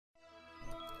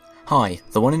Hi,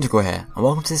 the One Integral here, and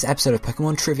welcome to this episode of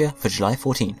Pokemon Trivia for July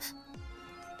 14th.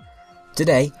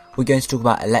 Today, we're going to talk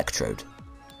about Electrode.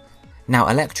 Now,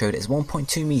 Electrode is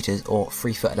 1.2 meters or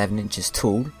 3 foot 11 inches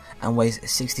tall and weighs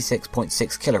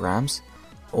 66.6 kilograms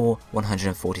or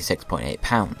 146.8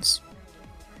 pounds.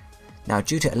 Now,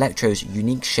 due to Electrode's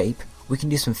unique shape, we can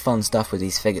do some fun stuff with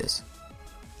these figures.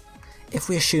 If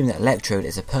we assume that Electrode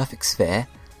is a perfect sphere,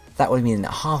 that would mean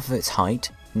that half of its height,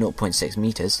 0.6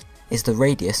 meters, is the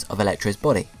radius of Electrode's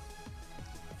body.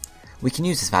 We can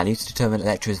use this value to determine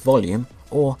Electrode's volume,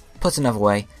 or, put another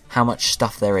way, how much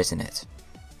stuff there is in it.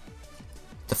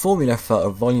 The formula for a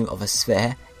volume of a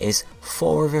sphere is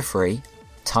 4/3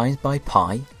 times by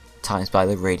pi times by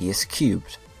the radius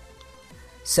cubed.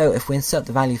 So if we insert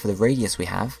the value for the radius we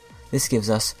have, this gives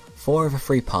us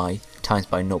 4/3 pi times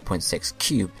by 0.6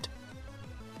 cubed.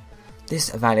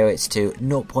 This evaluates to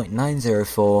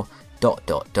 0.904 ...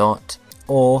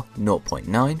 or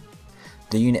 0.9,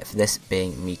 the unit for this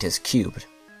being meters cubed.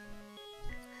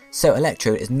 So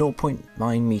Electrode is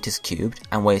 0.9 meters cubed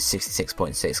and weighs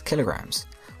 66.6 kilograms.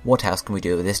 What else can we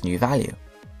do with this new value?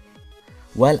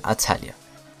 Well, I'll tell you.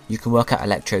 You can work out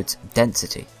Electrode's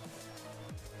density.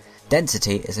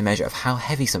 Density is a measure of how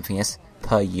heavy something is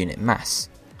per unit mass.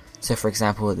 So for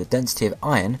example, the density of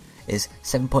iron is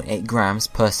 7.8 grams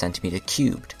per centimeter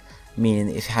cubed, meaning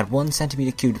that if you had 1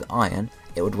 centimeter cubed of iron,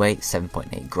 it would weigh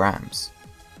 7.8 grams.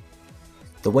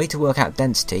 The way to work out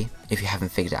density, if you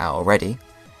haven't figured it out already,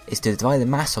 is to divide the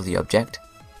mass of the object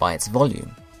by its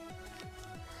volume.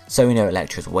 So we know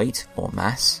Electrode's weight, or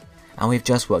mass, and we've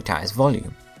just worked out its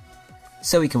volume.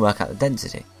 So we can work out the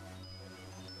density.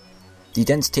 The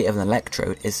density of an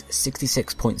Electrode is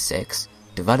 66.6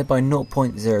 divided by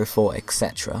 0.04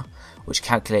 etc., which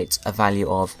calculates a value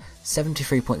of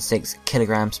 73.6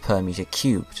 kilograms per meter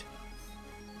cubed.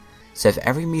 So for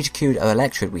every meter cubed of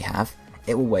Electrode we have,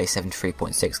 it will weigh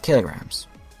 73.6 kilograms.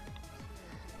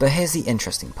 But here's the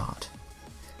interesting part.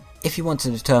 If you want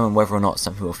to determine whether or not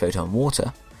something will float on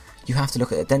water, you have to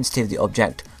look at the density of the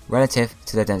object relative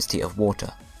to the density of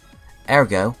water.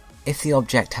 Ergo, if the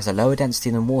object has a lower density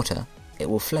than water, it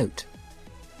will float.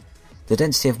 The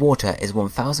density of water is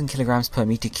 1000 kilograms per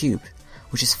meter cubed,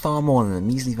 which is far more than the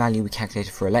measly value we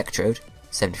calculated for Electrode,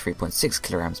 73.6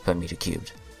 kilograms per meter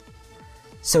cubed.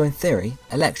 So in theory,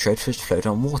 Electrode should float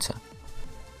on water.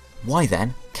 Why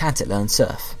then can't it learn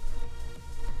surf?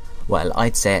 Well,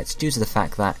 I'd say it's due to the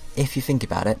fact that, if you think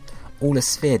about it, all a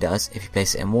sphere does if you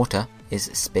place it in water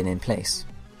is spin in place.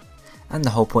 And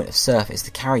the whole point of surf is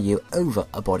to carry you over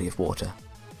a body of water.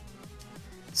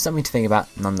 Something to think about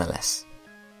nonetheless.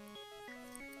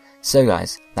 So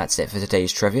guys, that's it for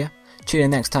today's trivia. Tune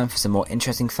in next time for some more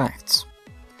interesting facts.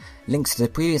 Links to the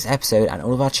previous episode and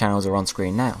all of our channels are on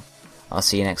screen now. I'll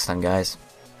see you next time, guys.